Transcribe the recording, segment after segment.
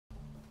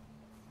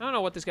I don't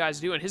know what this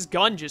guy's doing. His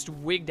gun just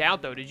wigged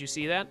out, though. Did you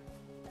see that?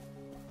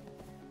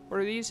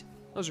 What are these?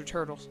 Those are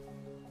turtles.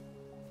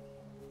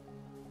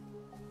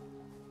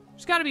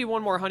 There's got to be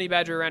one more honey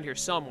badger around here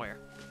somewhere.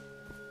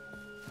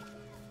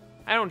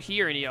 I don't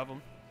hear any of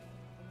them.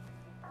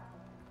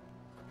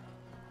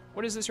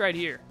 What is this right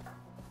here?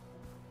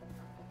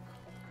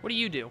 What do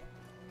you do?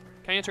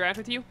 Can I interact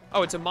with you?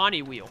 Oh, it's a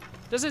Monty wheel.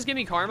 Does this give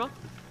me karma?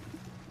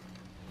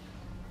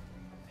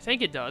 I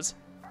think it does.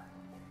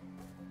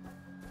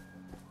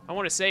 I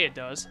want to say it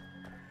does.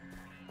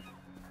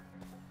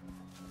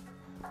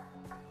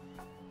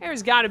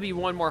 There's got to be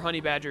one more honey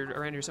badger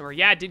around here somewhere.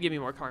 Yeah, it did give me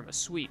more karma.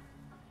 Sweet.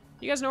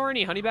 You guys know where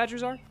any honey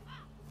badgers are?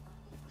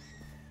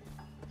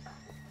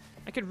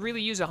 I could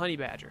really use a honey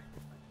badger.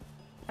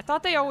 I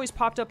thought they always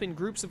popped up in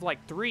groups of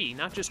like 3,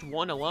 not just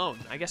one alone.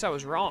 I guess I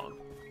was wrong.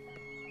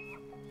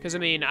 Because, I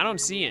mean, I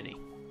don't see any.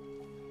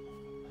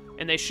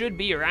 And they should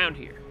be around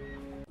here.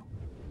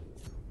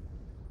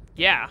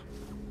 Yeah.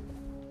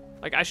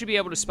 Like, I should be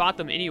able to spot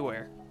them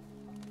anywhere.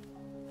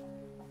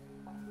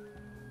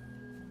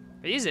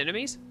 Are these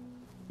enemies?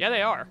 Yeah,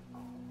 they are.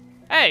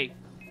 Hey!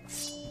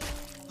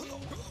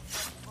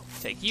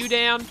 Take you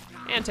down,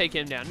 and take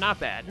him down. Not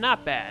bad,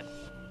 not bad.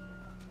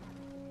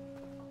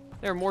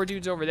 There are more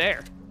dudes over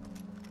there.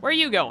 Where are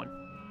you going?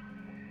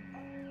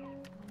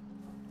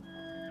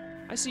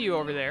 I see you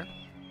over there.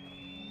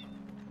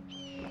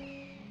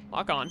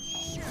 Lock on.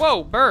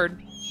 Whoa,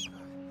 bird.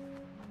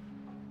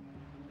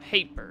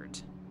 Hate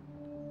birds.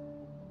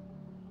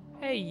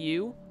 Hey,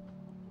 you.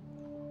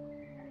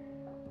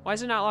 Why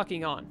is it not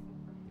locking on?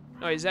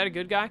 Oh, is that a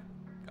good guy?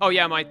 Oh,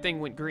 yeah, my thing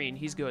went green.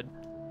 He's good.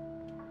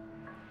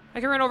 I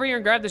can run over here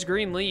and grab this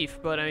green leaf,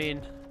 but, I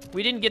mean,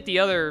 we didn't get the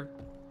other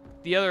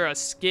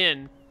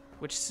skin,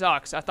 which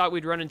sucks. I thought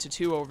we'd run into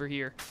 2 over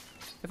here.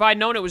 If I'd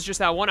known it was just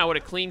that one, I would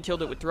have clean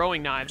killed it with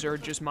throwing knives, or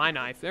just my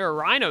knife. There are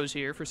rhinos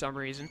here for some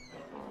reason.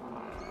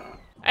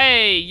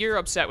 Hey, you're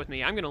upset with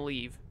me. I'm gonna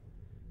leave.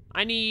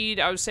 I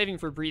was saving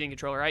for breathing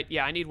controller, right?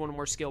 Yeah, I need one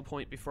more skill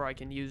point before I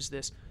can use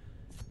this.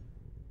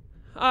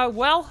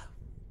 Well,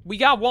 we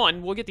got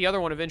one. We'll get the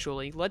other one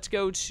eventually. Let's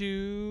go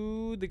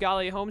to the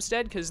Gale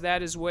Homestead, because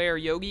that is where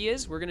Yogi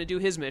is. We're gonna do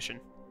his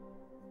mission.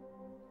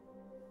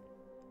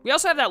 We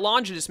also have that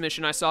Longinus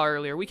mission I saw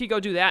earlier. We could go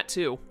do that,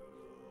 too.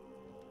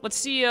 Let's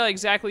see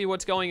exactly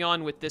what's going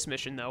on with this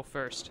mission, though,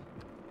 first.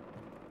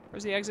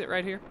 Where's the exit?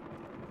 Right here?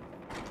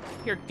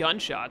 I hear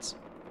gunshots.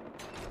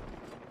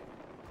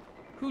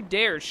 Who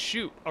dares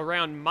shoot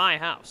around my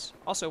house?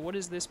 Also, what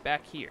is this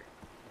back here?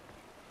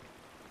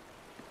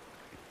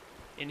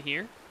 In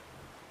here?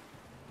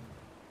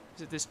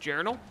 Is it this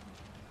journal?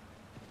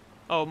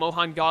 Oh,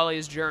 Mohan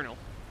Gale's journal.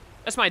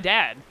 That's my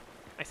dad,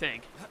 I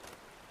think.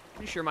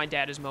 Pretty sure my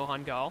dad is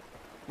Mohan Gal.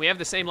 We have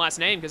the same last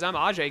name because I'm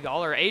Ajay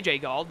Gal or AJ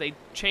Gal.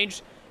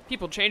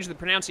 People change the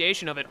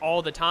pronunciation of it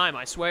all the time,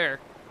 I swear.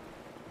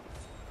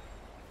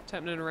 What's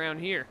happening around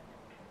here?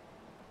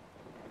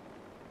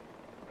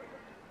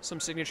 Some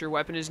signature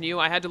weapon is new.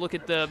 I had to look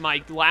at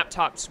my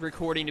laptop's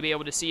recording to be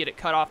able to see it. It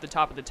cut off the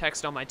top of the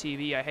text on my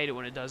TV. I hate it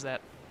when it does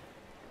that.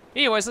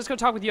 Anyways, let's go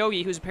talk with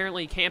Yogi, who's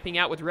apparently camping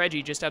out with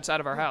Reggie just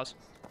outside of our house.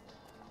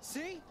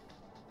 See?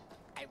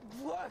 It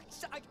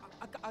worked!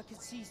 I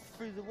could see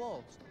through the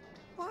walls.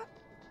 What?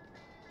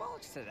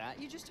 Bollocks to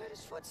that, you just heard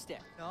his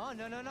footsteps. No, I'm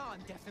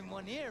deaf in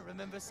one ear,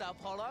 remember Sao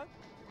Paulo?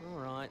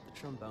 Alright, the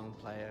trombone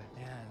player.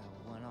 Yeah,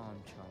 the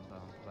one-armed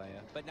trombone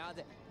player. But now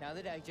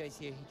that AJ's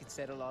here, he can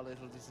settle our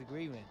little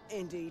disagreement.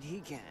 Indeed he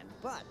can,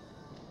 but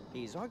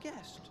he's our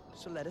guest,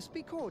 so let us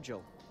be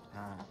cordial.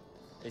 Ah,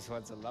 this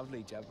one's a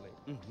lovely jubbly.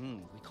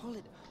 We call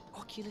it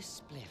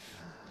Oculus Spliff.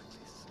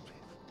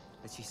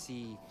 Let you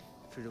see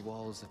through the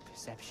walls of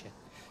perception.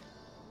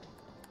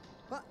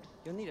 But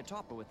you'll need a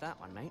topper with that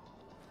one, mate.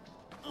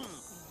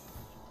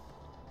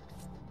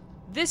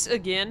 This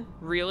again?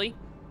 Really?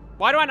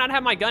 Why do I not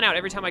have my gun out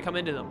every time I come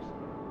into them?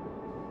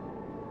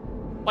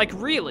 Like,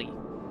 really?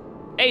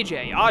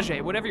 AJ,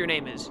 Ajay, whatever your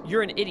name is,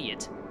 you're an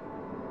idiot.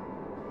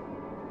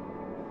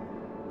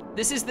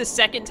 This is the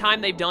second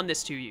time they've done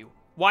this to you.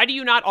 Why do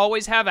you not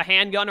always have a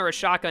handgun or a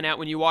shotgun out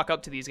when you walk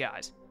up to these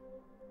guys?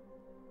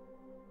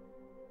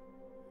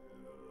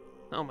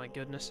 Oh my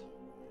goodness.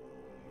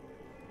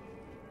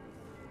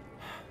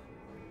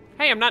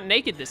 Hey, I'm not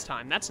naked this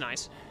time. That's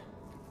nice.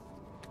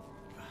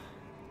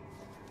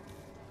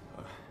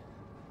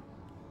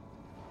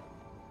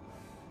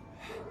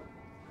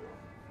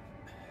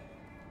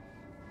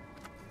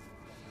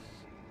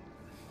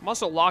 I'm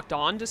also locked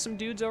on to some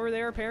dudes over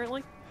there,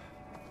 apparently.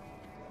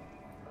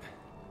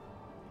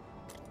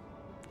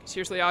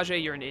 Seriously,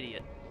 Ajay, you're an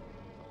idiot.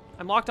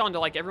 I'm locked on to,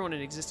 like, everyone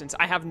in existence.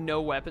 I have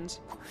no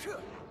weapons.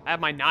 I have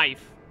my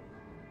knife.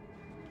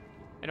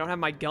 I don't have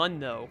my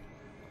gun, though.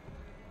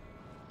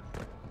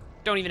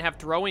 Don't even have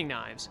throwing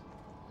knives.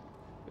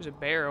 There's a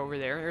bear over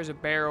there. There's a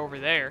bear over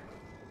there.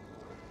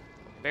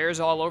 Bears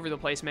all over the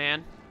place,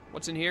 man.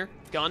 What's in here?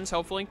 Guns,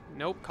 hopefully.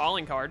 Nope,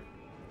 calling card.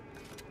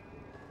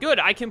 Good,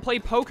 I can play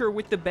poker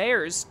with the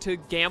bears to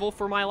gamble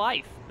for my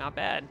life. Not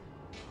bad.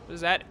 What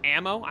is that?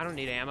 Ammo? I don't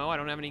need ammo. I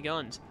don't have any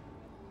guns.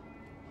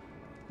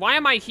 Why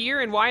am I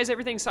here and why is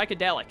everything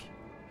psychedelic?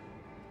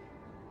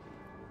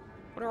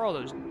 What are all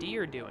those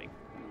deer doing?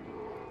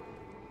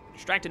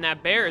 Distracting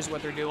that bear is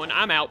what they're doing.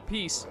 I'm out.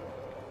 Peace.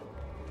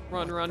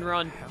 Run, run,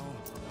 run.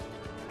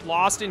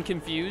 Lost and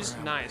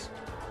confused. Nice.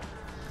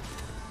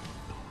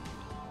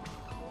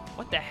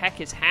 What the heck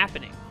is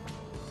happening?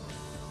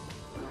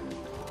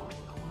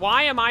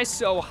 Why am I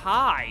so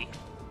high?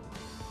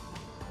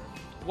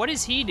 What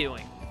is he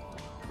doing?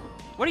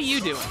 What are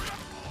you doing?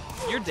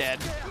 You're dead.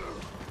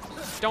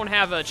 Don't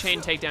have a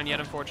chain takedown yet,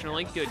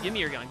 unfortunately. Good. Give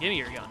me your gun. Give me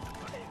your gun.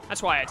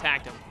 That's why I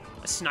attacked him.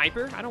 A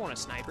sniper? I don't want a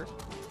sniper.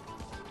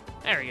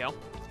 There we go.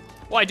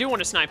 Well, I do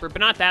want a sniper, but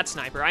not that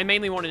sniper. I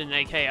mainly wanted an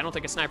AK. I don't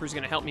think a sniper is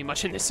going to help me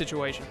much in this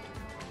situation.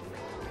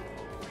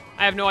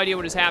 I have no idea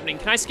what is happening.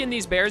 Can I skin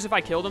these bears if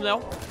I kill them,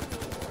 though?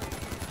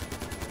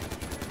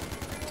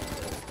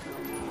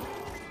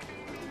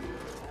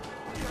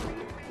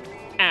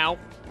 Ow.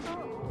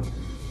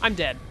 I'm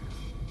dead.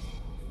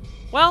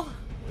 Well,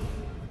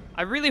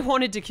 I really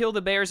wanted to kill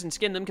the bears and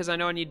skin them because I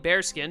know I need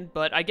bear skin,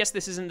 but I guess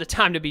this isn't the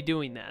time to be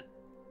doing that.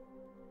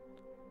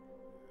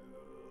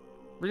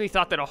 Really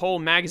thought that a whole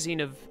magazine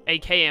of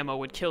AK ammo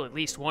would kill at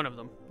least one of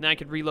them. Then I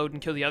could reload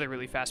and kill the other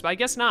really fast, but I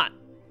guess not.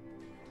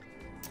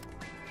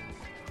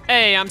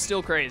 Hey, I'm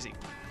still crazy.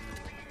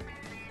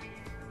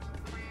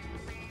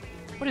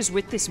 What is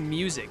with this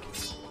music?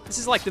 This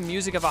is like the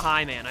music of a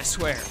high man, I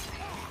swear.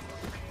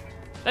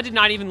 That did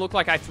not even look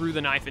like I threw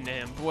the knife into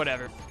him, but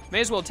whatever. May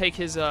as well take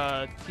his,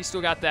 he's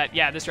still got that.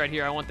 Yeah, this right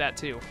here, I want that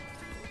too.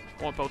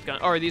 I want both guns.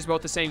 Oh, are these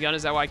both the same gun?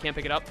 Is that why I can't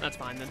pick it up? That's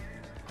fine then.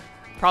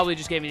 Probably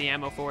just gave me the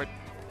ammo for it.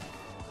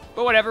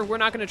 But whatever, we're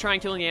not going to try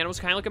and kill any animals.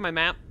 Can I look at my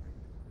map?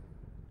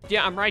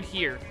 Yeah, I'm right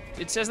here.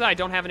 It says that I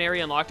don't have an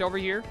area unlocked over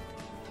here.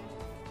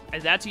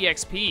 And that's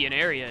EXP, an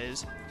area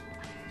is.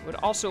 I would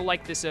also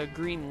like this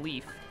green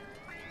leaf.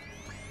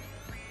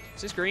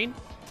 Is this green?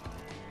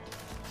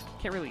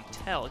 Can't really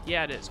tell.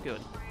 Yeah, it is.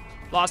 Good.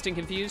 Lost and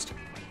confused.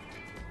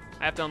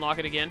 I have to unlock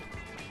it again.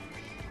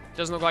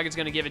 Doesn't look like it's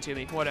going to give it to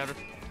me. Whatever.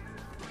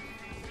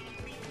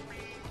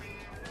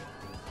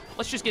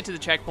 Let's just get to the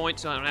checkpoint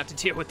so I don't have to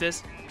deal with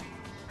this.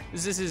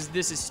 This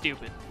is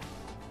stupid.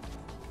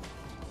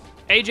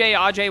 AJ,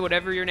 Ajay,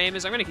 whatever your name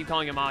is, I'm gonna keep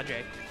calling him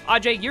Ajay.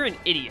 Ajay, you're an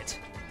idiot.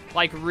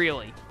 Like,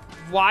 really.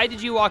 Why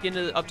did you walk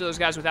up to those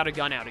guys without a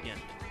gun out again?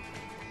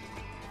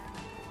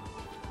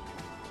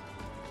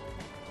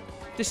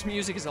 This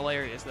music is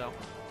hilarious, though.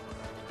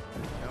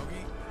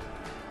 Yogi?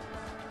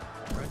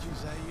 Reggie,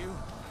 is that you?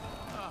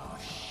 Oh,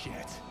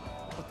 shit.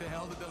 What the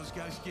hell did those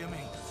guys give me?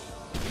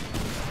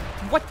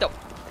 What the...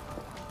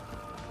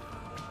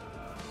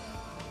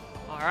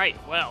 Alright,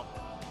 well.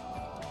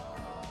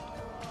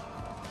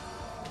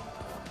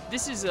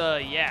 This is,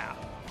 yeah.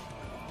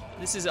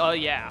 This is,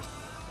 yeah.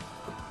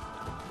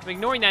 I'm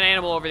ignoring that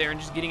animal over there and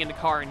just getting in the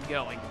car and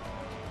going.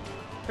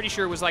 Pretty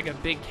sure it was like a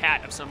big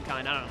cat of some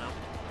kind, I don't know.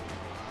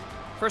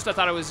 First I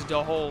thought it was a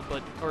dole,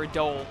 or a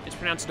dole. It's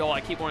pronounced dole,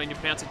 I keep wanting to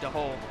pronounce it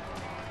dole.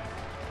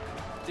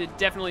 It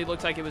definitely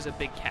looked like it was a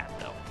big cat,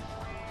 though.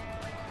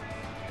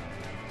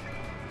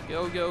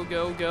 Go, go,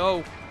 go,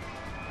 go.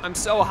 I'm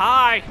so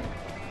high.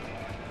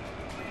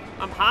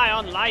 I'm high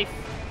on life.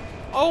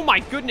 Oh my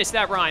goodness,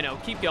 that rhino.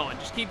 Keep going,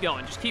 just keep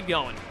going, just keep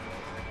going.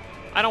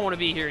 I don't want to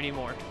be here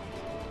anymore.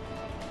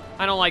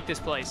 I don't like this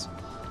place.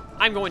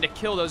 I'm going to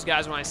kill those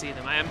guys when I see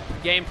them.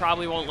 Game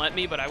probably won't let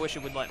me, but I wish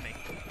it would let me.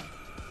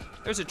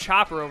 There's a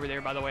chopper over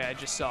there, by the way, I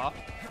just saw.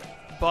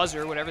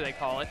 Buzzer, whatever they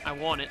call it. I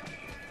want it.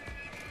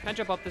 Can I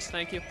jump up this?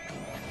 Thank you.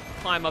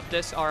 Climb up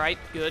this. All right,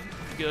 good,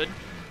 good,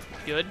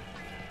 good.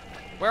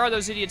 Where are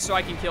those idiots so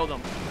I can kill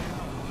them?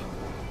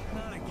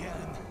 Not again.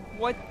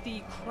 What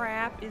the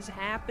crap is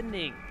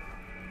happening?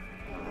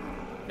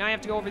 Now I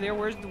have to go over there.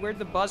 Where'd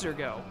the buzzer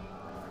go?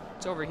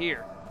 It's over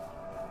here.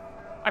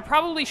 I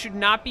probably should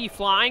not be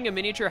flying a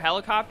miniature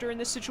helicopter in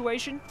this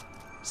situation,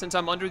 since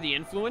I'm under the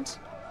influence.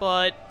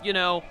 But, you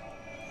know,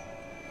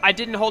 I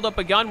didn't hold up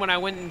a gun when I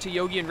went into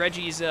Yogi and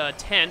Reggie's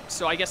tent,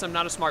 so I guess I'm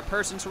not a smart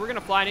person, so we're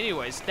gonna fly it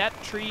anyways. That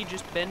tree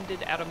just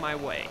bended out of my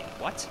way.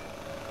 What?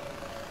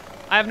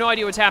 I have no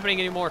idea what's happening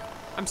anymore.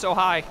 I'm so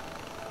high.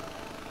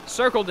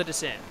 Circle to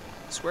descend.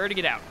 Square to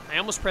get out. I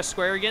almost pressed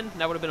square again.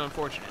 That would have been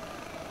unfortunate.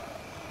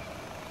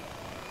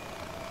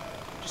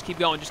 Just keep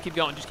going, just keep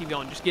going, just keep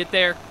going. Just get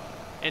there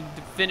and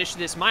finish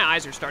this. My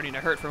eyes are starting to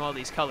hurt from all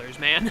these colors,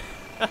 man.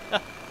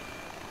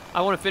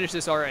 I want to finish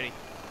this already.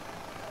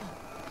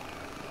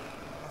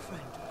 Our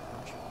friend,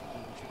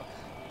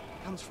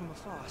 comes from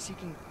afar,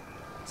 seeking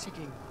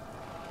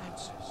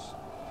answers.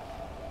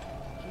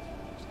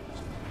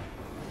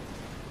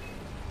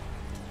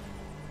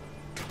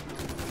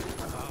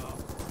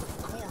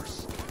 Of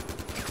course.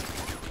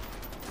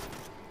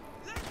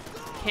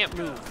 Can't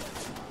move.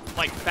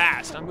 Like,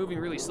 fast. I'm moving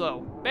really slow.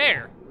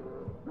 Bear!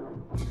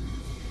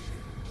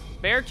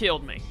 Bear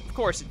killed me. Of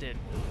course it did.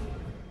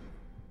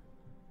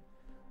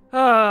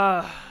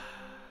 I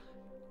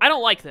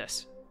don't like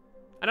this.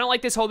 I don't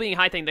like this whole being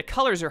high thing. The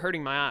colors are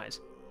hurting my eyes.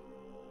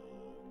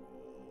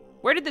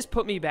 Where did this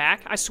put me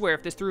back? I swear,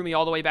 if this threw me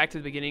all the way back to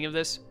the beginning of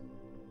this.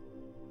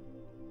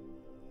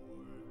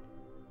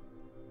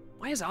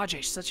 Why is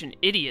Ajay such an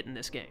idiot in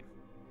this game?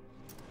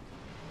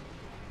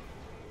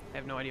 I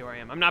have no idea where I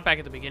am. I'm not back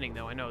at the beginning,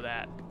 though. I know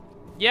that.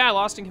 Yeah,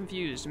 lost and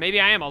confused. Maybe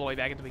I am all the way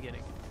back at the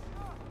beginning.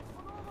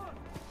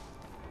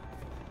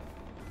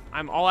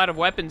 I'm all out of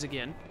weapons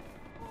again.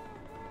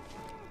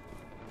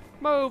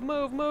 Move,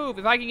 move, move.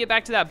 If I can get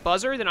back to that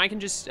buzzer, then I can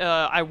just,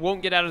 I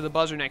won't get out of the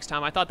buzzer next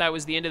time. I thought that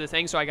was the end of the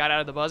thing, so I got out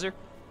of the buzzer.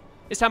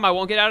 This time I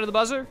won't get out of the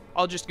buzzer.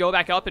 I'll just go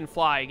back up and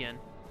fly again.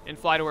 And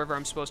fly to wherever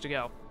I'm supposed to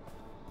go.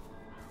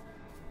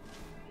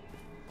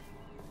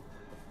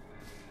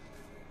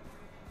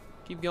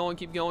 Keep going,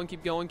 keep going,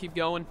 keep going, keep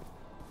going.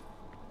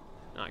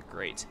 Not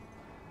great.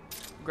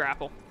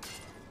 Grapple.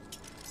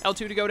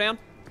 L2 to go down?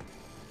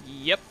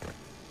 Yep.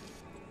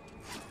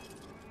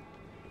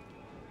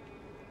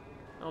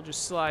 I'll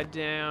just slide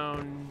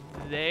down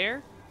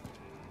there.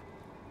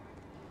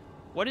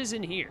 What is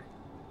in here?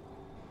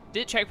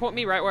 Did it checkpoint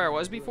me right where I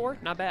was before?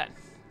 Not bad.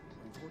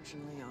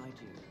 Unfortunately, I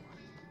do.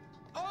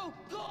 Oh,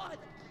 God!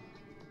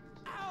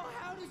 Ow,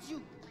 how did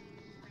you...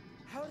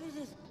 How did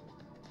it...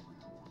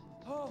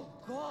 Oh,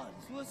 God,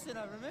 it's worse than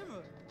I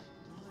remember.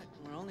 Right,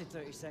 we're only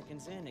 30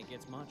 seconds in. It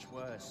gets much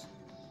worse.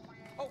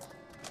 Oh!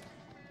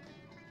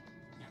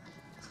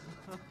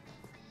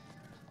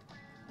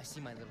 I see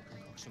my little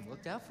concoction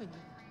worked out for you.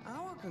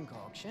 Our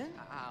concoction?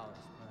 Ours,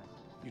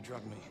 You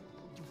drugged me.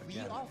 we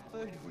Forget it.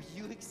 offered,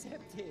 you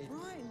accepted.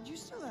 Right, you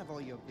still have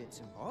all your bits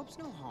and bobs.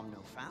 No harm, no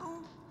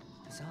foul.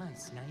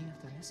 Besides, now you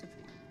have the recipe.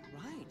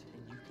 Right,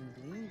 and you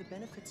can glean the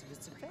benefits of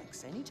its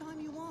effects anytime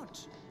you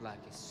want. Like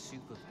a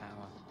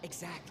superpower.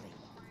 Exactly.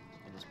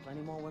 And there's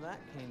plenty more where that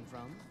came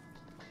from.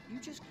 You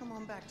just come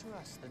on back to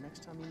us the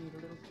next time you need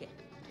a little kick,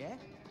 yeah?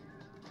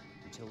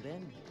 Until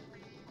then,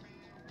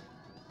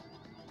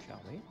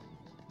 shall we?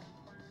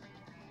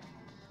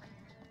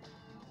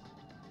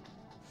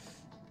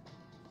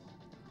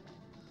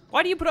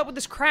 Why do you put up with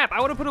this crap?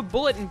 I would have put a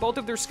bullet in both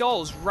of their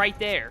skulls right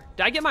there.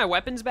 Did I get my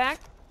weapons back?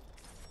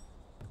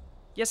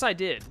 Yes, I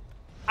did.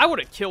 I would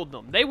have killed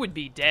them. They would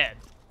be dead.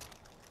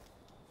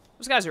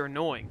 Those guys are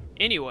annoying.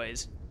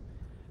 Anyways,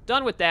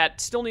 done with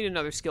that. Still need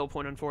another skill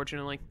point,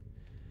 unfortunately.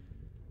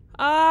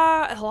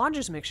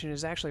 Alonja's mission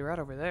is actually right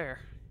over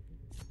there.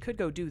 Could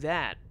go do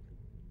that.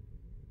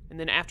 And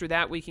then after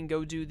that, we can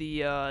go do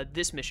the,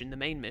 this mission, the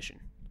main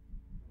mission.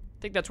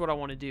 I think that's what I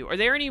want to do. Are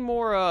there any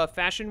more,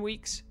 fashion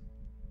weeks?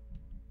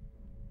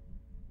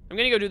 I'm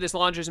going to go do this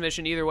Alonja's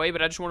mission either way,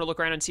 but I just want to look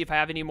around and see if I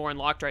have any more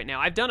unlocked right now.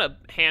 I've done a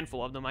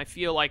handful of them. I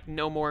feel like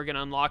no more are going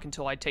to unlock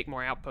until I take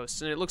more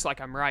outposts, and it looks like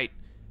I'm right.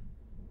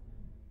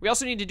 We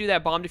also need to do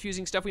that bomb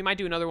defusing stuff. We might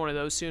do another one of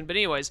those soon, but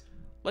anyways,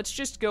 let's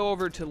just go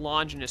over to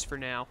Longinus for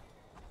now.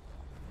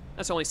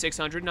 That's only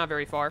 600, not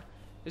very far.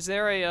 Is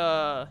there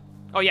a,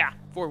 oh yeah,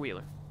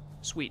 four-wheeler.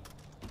 Sweet.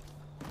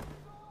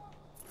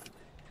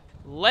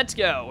 Let's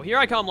go. Here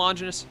I come,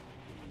 Longinus.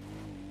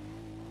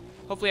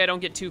 Hopefully I don't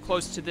get too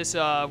close to this,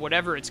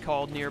 whatever it's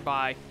called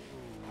nearby.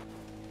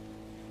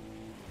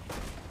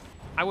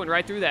 I went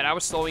right through that. I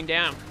was slowing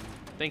down,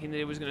 thinking that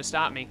it was going to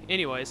stop me.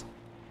 Anyways.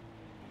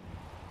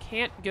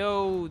 Can't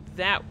go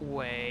that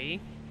way.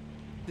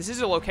 This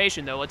is a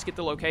location, though. Let's get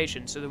the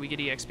location so that we get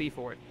EXP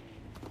for it.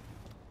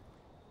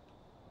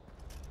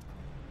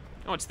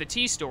 Oh, it's the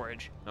tea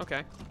storage.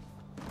 Okay.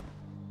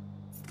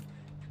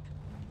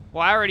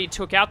 Well, I already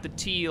took out the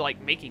tea,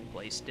 like, making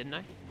place, didn't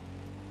I?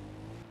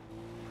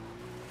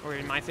 Or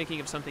am I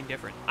thinking of something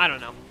different? I don't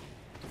know.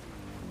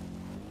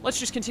 Let's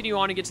just continue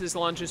on and get to this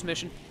Longinus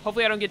mission.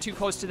 Hopefully I don't get too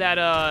close to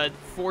that,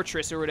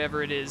 fortress or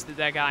whatever it is that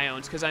that guy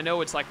owns, because I know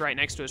it's, like, right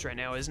next to us right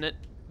now, isn't it?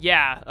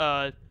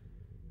 Yeah,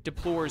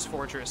 Deplore's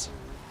fortress.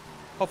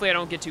 Hopefully I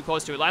don't get too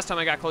close to it. Last time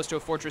I got close to a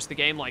fortress, the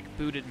game, like,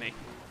 booted me.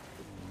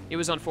 It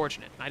was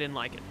unfortunate. I didn't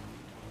like it.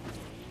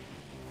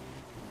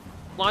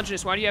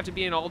 Longinus, why do you have to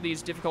be in all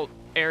these difficult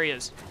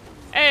areas?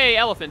 Hey,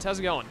 elephant, how's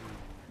it going?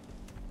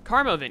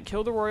 Karma event,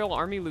 kill the Royal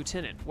Army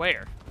Lieutenant.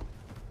 Where?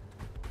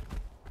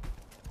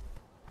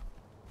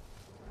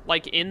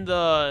 Like in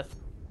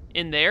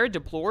there?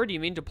 Deplore? Do you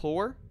mean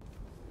deplore?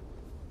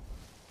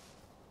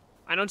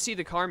 I don't see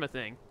the karma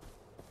thing.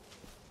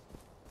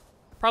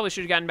 Probably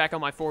should have gotten back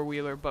on my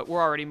four-wheeler, but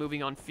we're already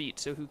moving on feet,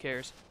 so who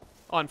cares?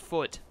 On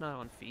foot, not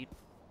on feet.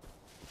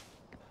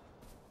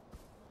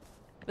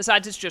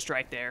 Besides, it's just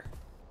right there.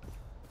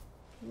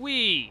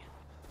 Whee!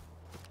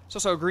 There's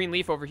also a green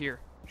leaf over here.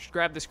 Should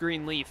grab this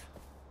green leaf.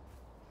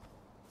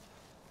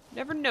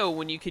 Never know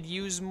when you could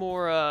use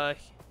more,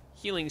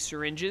 healing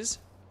syringes.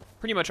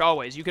 Pretty much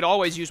always. You could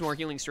always use more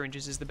healing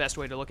syringes is the best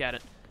way to look at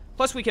it.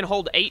 Plus, we can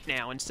hold 8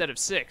 now instead of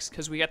 6,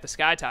 because we got the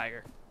Sky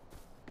Tiger.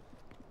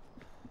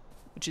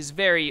 Which is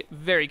very,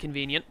 very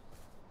convenient.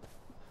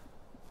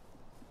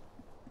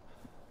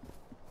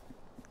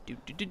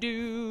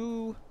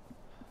 Do-do-do-do.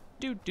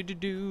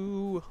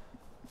 Do-do-do-do.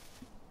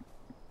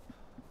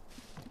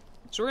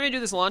 So we're going to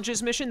do this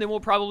Launches mission, then we'll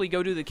probably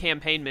go do the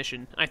campaign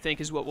mission, I think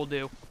is what we'll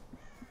do.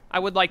 I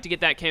would like to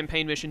get that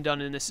campaign mission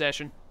done in this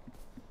session.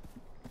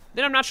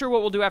 Then I'm not sure what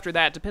we'll do after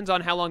that. Depends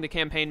on how long the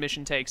campaign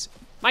mission takes.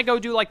 Might go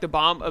do like the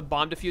bomb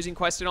defusing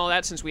quest and all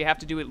that, since we have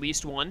to do at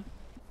least one.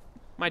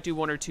 Might do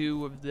 1 or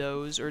 2 of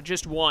those, or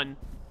just 1.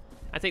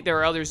 I think there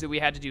are others that we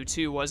had to do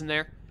too, wasn't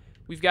there?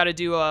 We've got to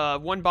do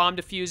 1 bomb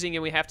defusing,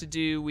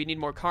 and we need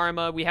more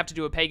karma. We have to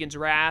do a Pagan's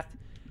Wrath.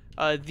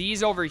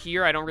 These over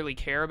here I don't really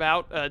care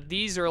about.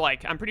 These are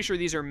like, I'm pretty sure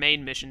these are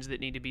main missions that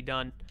need to be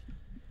done.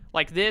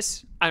 Like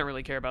this, I don't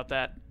really care about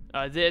that.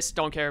 This,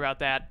 don't care about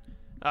that.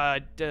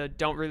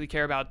 Don't really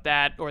care about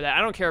that or that.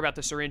 I don't care about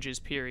the syringes,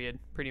 period,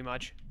 pretty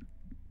much.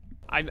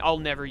 I'll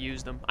never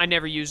use them. I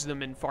never used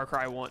them in Far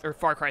Cry 1, or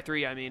Far Cry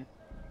 3, I mean.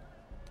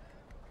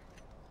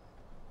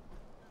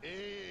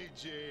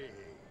 AJ,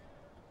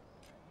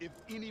 if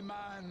any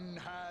man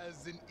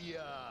has an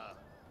ear,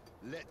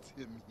 let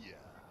him hear.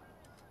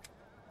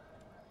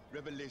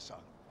 Revelation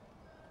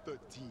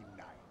 13:9.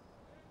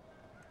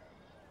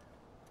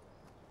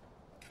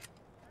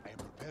 I am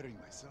preparing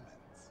my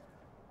sermons.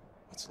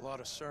 That's a lot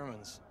of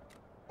sermons.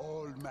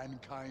 All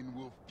mankind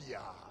will fear.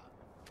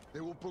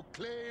 They will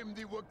proclaim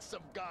the works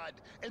of God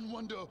and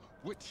wonder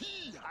what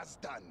he has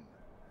done.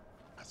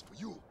 As for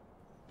you,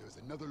 there is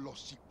another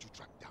lost sheep to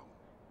track down.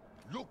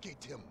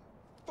 Locate him,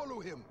 follow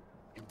him,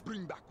 and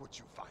bring back what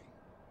you find.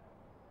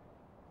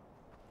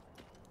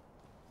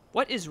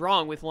 What is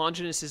wrong with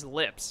Longinus's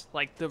lips?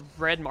 Like, the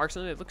red marks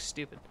on it looks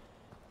stupid.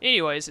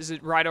 Anyways, is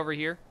it right over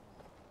here?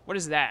 What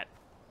is that?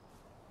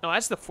 Oh,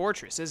 that's the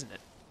fortress, isn't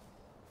it?